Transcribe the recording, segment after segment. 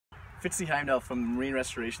Fitzie Heimdahl from the Marine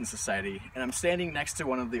Restoration Society, and I'm standing next to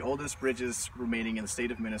one of the oldest bridges remaining in the state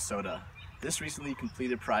of Minnesota. This recently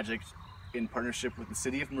completed project, in partnership with the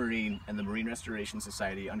City of Marine and the Marine Restoration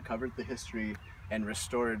Society, uncovered the history and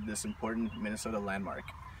restored this important Minnesota landmark.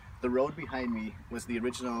 The road behind me was the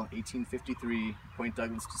original 1853 Point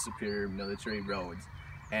Douglas to Superior military road,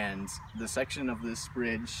 and the section of this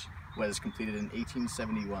bridge was completed in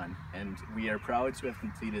 1871, and we are proud to have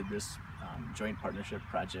completed this joint partnership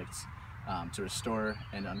project to restore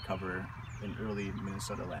and uncover an early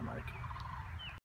Minnesota landmark.